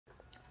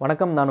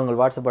வணக்கம், நான் உங்கள்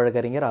வாட்ஸ்அப்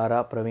வழக்கறிஞர் ஆரா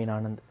பிரவீன்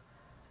ஆனந்த்.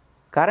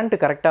 கரண்ட்டு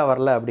கரெக்டாக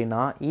வரல அப்படின்னா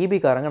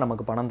ஈபிக்காரங்க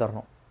நமக்கு பணம்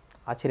தரணும்.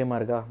 ஆச்சரியமாக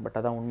இருக்கா? பட்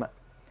அதான் உண்மை.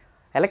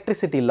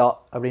 எலக்ட்ரிசிட்டி லா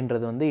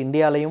அப்படின்றது வந்து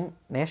இந்தியாலையும்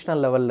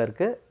நேஷ்னல் லெவலில்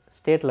இருக்குது,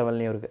 ஸ்டேட்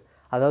லெவல்லையும் இருக்குது.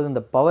 அதாவது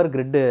இந்த பவர்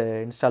கிரிட்டு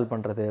இன்ஸ்டால்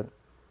பண்ணுறது,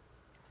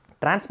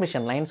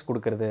 டிரான்ஸ்மிஷன் லைன்ஸ்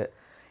கொடுக்குறது,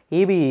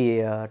 ஈபி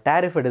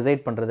டேரிஃபை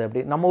டிசைட் பண்ணுறது.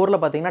 அப்படி நம்ம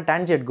ஊரில் பார்த்தீங்கன்னா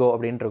டான்ஜெட் கோ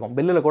அப்படின்ட்டு இருக்கும்.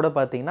 பில்லில் கூட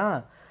பார்த்தீங்கன்னா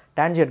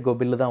டான்ஜெட் கோ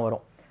பில்லு தான்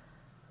வரும்.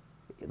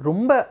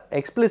 ரொம்ப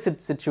எக்ஸ்பிளிசிட்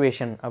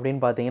சிச்சுவேஷன் அப்படின்னு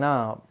பார்த்தீங்கன்னா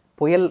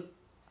புயல்,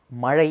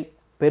 மழை,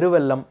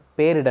 பெருவெள்ளம்,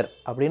 பேரிடர்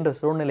அப்படின்ற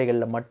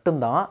சூழ்நிலைகளில்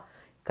மட்டும்தான்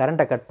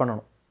கரண்ட்டை கட்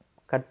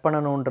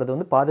பண்ணணுன்றது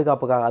வந்து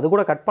பாதுகாப்புக்காக. அது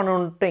கூட கட்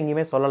பண்ணணுன்ட்டு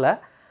எங்கேயுமே சொல்லலை.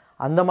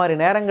 அந்த மாதிரி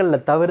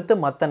நேரங்களில் தவிர்த்து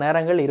மற்ற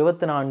நேரங்கள்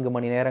 24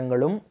 மணி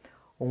நேரங்களும்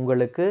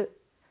உங்களுக்கு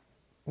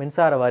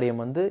மின்சார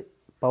வாரியம் வந்து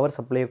பவர்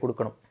சப்ளையை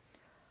கொடுக்கணும்.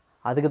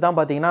 அதுக்கு தான்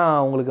பார்த்தீங்கன்னா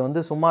உங்களுக்கு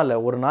வந்து சும்மா இல்லை,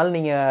 ஒரு நாள்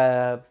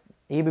நீங்கள்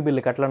ஈபி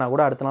பில்லு கட்டலைனா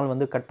கூட அடுத்த நாள்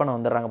வந்து கட் பண்ண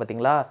வந்துடுறாங்க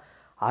பார்த்தீங்களா.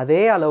 அதே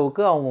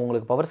அளவுக்கு அவங்க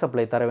உங்களுக்கு பவர்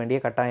சப்ளை தர வேண்டிய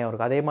கட்டாயம்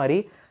இருக்குது. அதே மாதிரி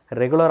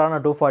ரெகுலரான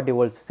 240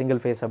 வோல்ட்ஸ் சிங்கிள்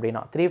ஃபேஸ்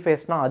அப்படின்னா 3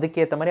 ஃபேஸ்னால்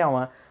அதுக்கேற்ற மாதிரி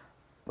அவன்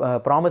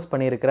ப்ராமிஸ்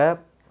பண்ணியிருக்கிற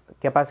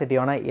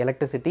கெப்பாசிட்டியான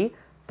எலக்ட்ரிசிட்டி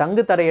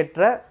தங்கு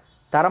தடையற்ற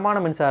தரமான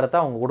மின்சாரத்தை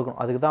அவங்க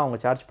கொடுக்கணும். அதுக்கு தான் அவங்க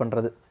சார்ஜ்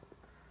பண்ணுறது.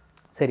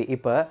 சரி,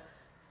 இப்போ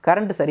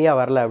கரண்ட்டு சரியாக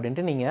வரல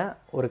அப்படின்ட்டு நீங்கள்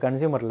ஒரு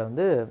கன்சியூமரில்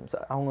வந்து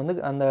அவங்க வந்து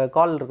அந்த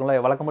கால் இருக்கும்ல,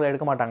 வழக்கம்போல்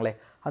எடுக்க மாட்டாங்களே,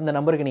 அந்த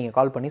நம்பருக்கு நீங்கள்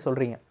கால் பண்ணி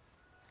சொல்கிறீங்க,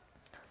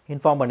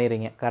 இன்ஃபார்ம்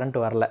பண்ணிடுறீங்க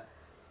கரண்ட்டு வரல.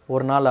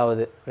 ஒரு நாள்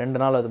ஆகுது, 2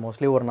 நாள் ஆகுது,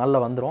 மோஸ்ட்லி ஒரு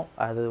நாளில் வந்துடும்,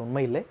 அது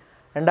உண்மை இல்லை.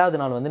 2வது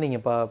நாள் வந்து நீங்கள்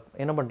இப்போ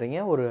என்ன பண்ணுறீங்க,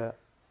 ஒரு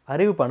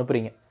அறிவிப்பு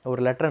அனுப்புகிறீங்க,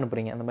 ஒரு லெட்டர்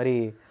அனுப்புகிறீங்க. அந்த மாதிரி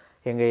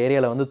எங்கள்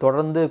ஏரியாவில் வந்து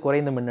தொடர்ந்து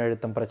குறைந்த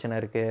மின்னழுத்தம் பிரச்சனை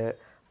இருக்குது,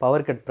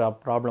 பவர் கட்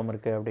ப்ராப்ளம்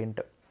இருக்குது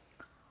அப்படின்ட்டு.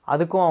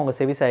 அதுக்கும் அவங்க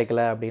செவி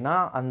சாய்க்கலை அப்படின்னா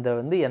அந்த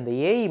வந்து அந்த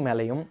ஏஇ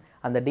மேலேயும்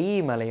அந்த டிஇ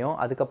மேலேயும்,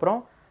 அதுக்கப்புறம்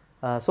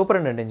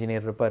சூப்பரண்டென்ட்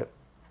இன்ஜினியர் இருப்பார்,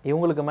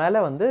 இவங்களுக்கு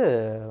மேலே வந்து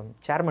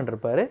சேர்மன்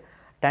இருப்பார்,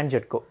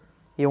 டான்ஜெட்கோ.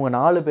 இவங்க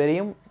 4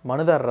 பேரையும்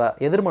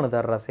எதிர்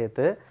மனுதாரராக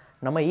சேர்த்து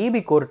நம்ம ஈபி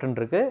கோர்ட்டுன்னு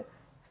இருக்குது,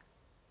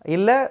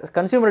 இல்லை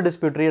கன்சியூமர்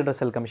டிஸ்பியூட்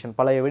ரீஅட்ரஸல் கமிஷன்,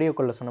 பழைய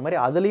வீடியோக்குள்ளே சொன்ன மாதிரி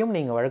அதுலேயும்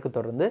நீங்கள் வழக்கு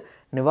தொடர்ந்து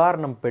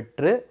நிவாரணம்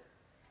பெற்று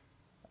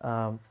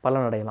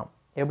பலனடையலாம்.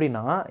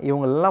 எப்படின்னா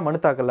இவங்களெல்லாம்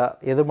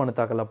எதிர்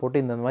மனுத்தாக்கலாக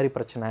போட்டு இந்த மாதிரி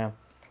பிரச்சனை,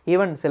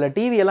 ஈவன் சில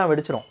டிவியெல்லாம்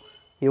வெடிச்சிடும்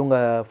இவங்க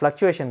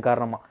ஃப்ளக்சுவேஷன்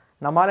காரணமாக.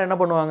 நம்மளால் என்ன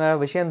பண்ணுவாங்க,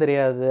 விஷயம்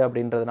தெரியாது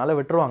அப்படின்றதுனால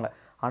விட்டுருவாங்க.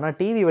 ஆனால்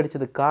டிவி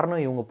வெடிச்சதுக்கு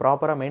காரணம் இவங்க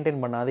ப்ராப்பராக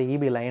மெயின்டைன் பண்ணாத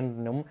ஈபி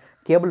லைனும்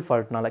கேபிள்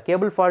ஃபால்ட்னால.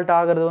 கேபிள் ஃபால்ட்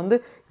ஆகிறது வந்து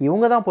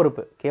இவங்க தான்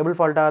பொறுப்பு, கேபிள்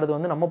ஃபால்ட் ஆகிறது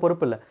வந்து நம்ம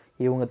பொறுப்பு இல்லை.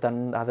 இவங்க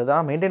அதை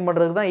தான் மெயின்டைன்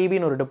பண்ணுறதுக்கு தான்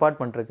ஈபின்னு ஒரு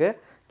டிபார்ட்மெண்ட் இருக்குது.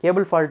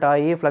 கேபிள் ஃபால்ட்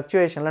ஆகி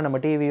ஃப்ளக்சுவேஷனில் நம்ம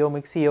டிவியோ,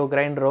 மிக்சியோ,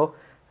 கிரைண்டரோ,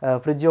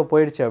 ஃப்ரிட்ஜோ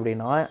போயிடுச்சு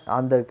அப்படின்னா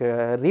அந்த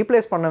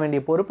ரீப்ளேஸ் பண்ண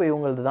வேண்டிய பொறுப்பு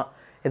இவங்களது தான்.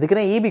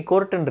 எதுக்குன்னா ஈபி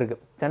கோர்ட்டுன்னு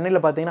இருக்குது.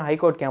 சென்னையில் பார்த்தீங்கன்னா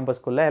ஹைகோர்ட்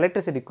கேம்பஸ்க்குள்ளே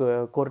எலக்ட்ரிசிட்டி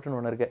கோர்ட்டுன்னு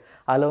ஒன்று இருக்குது.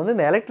 அதில் வந்து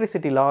இந்த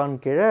எலக்ட்ரிசிட்டி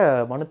லான்னு கீழே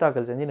மனு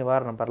தாக்கல் செஞ்சு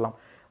நிவாரணம் பெறலாம்.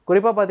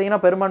 குறிப்பாக பார்த்தீங்கன்னா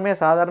பெரும்பான்மையாக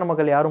சாதாரண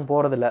மக்கள் யாரும்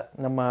போகிறதில்ல,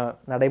 நம்ம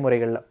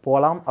நடைமுறைகளில்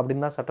போகலாம்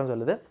அப்படின்னு தான் சட்டம்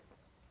சொல்லுது.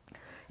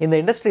 இந்த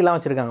இண்டஸ்ட்ரிலாம்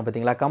வச்சுருக்காங்க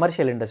பார்த்தீங்களா,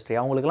 கமர்ஷியல் இண்டஸ்ட்ரி,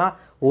 அவங்களுக்குலாம்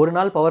ஒரு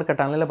நாள் பவர்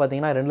கட் ஆனதில்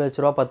பார்த்தீங்கன்னா 2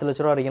 லட்ச ரூபா 10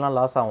 லட்ச ரூபா வரைக்கும்லாம்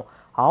லாஸ் ஆகும்.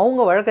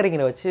 அவங்க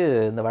வழக்கறிஞரை வச்சு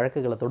இந்த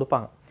வழக்குகளை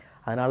தொடுப்பாங்க.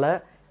 அதனால்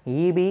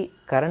ஈபி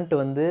கரண்ட்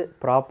வந்து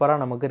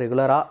ப்ராப்பராக நமக்கு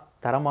ரெகுலராக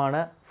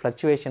தரமான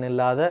ஃப்ளக்சுவேஷன்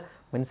இல்லாத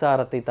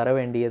மின்சாரத்தை தர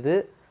வேண்டியது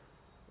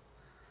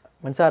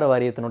மின்சார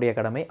வாரியத்தினுடைய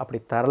கடமை.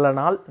 அப்படி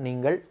தரலனால்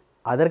நீங்கள்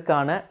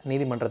அதற்கான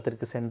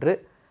நீதிமன்றத்திற்கு சென்று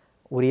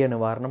உரிய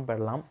நிவாரணம்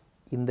பெறலாம்.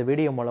 இந்த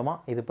வீடியோ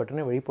மூலமாக இது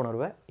பற்றின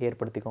விழிப்புணர்வை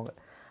ஏற்படுத்திக்கோங்க.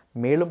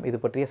 மேலும் இது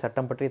பற்றிய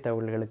சட்டம் பற்றிய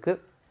தகவல்களுக்கு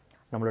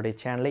நம்மளுடைய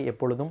சேனலை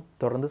எப்பொழுதும்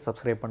தொடர்ந்து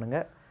சப்ஸ்கிரைப்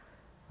பண்ணுங்கள்.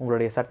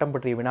 உங்களுடைய சட்டம்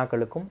பற்றிய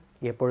வினாக்களுக்கும்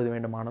எப்பொழுது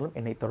வேண்டுமானாலும்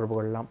என்னை தொடர்பு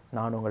கொள்ளலாம்.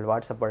 நான் உங்கள்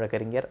வாட்ஸ்அப்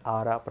வழக்கறிஞர்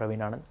ஆரா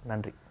பிரவீன் ஆனந்த்.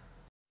 நன்றி.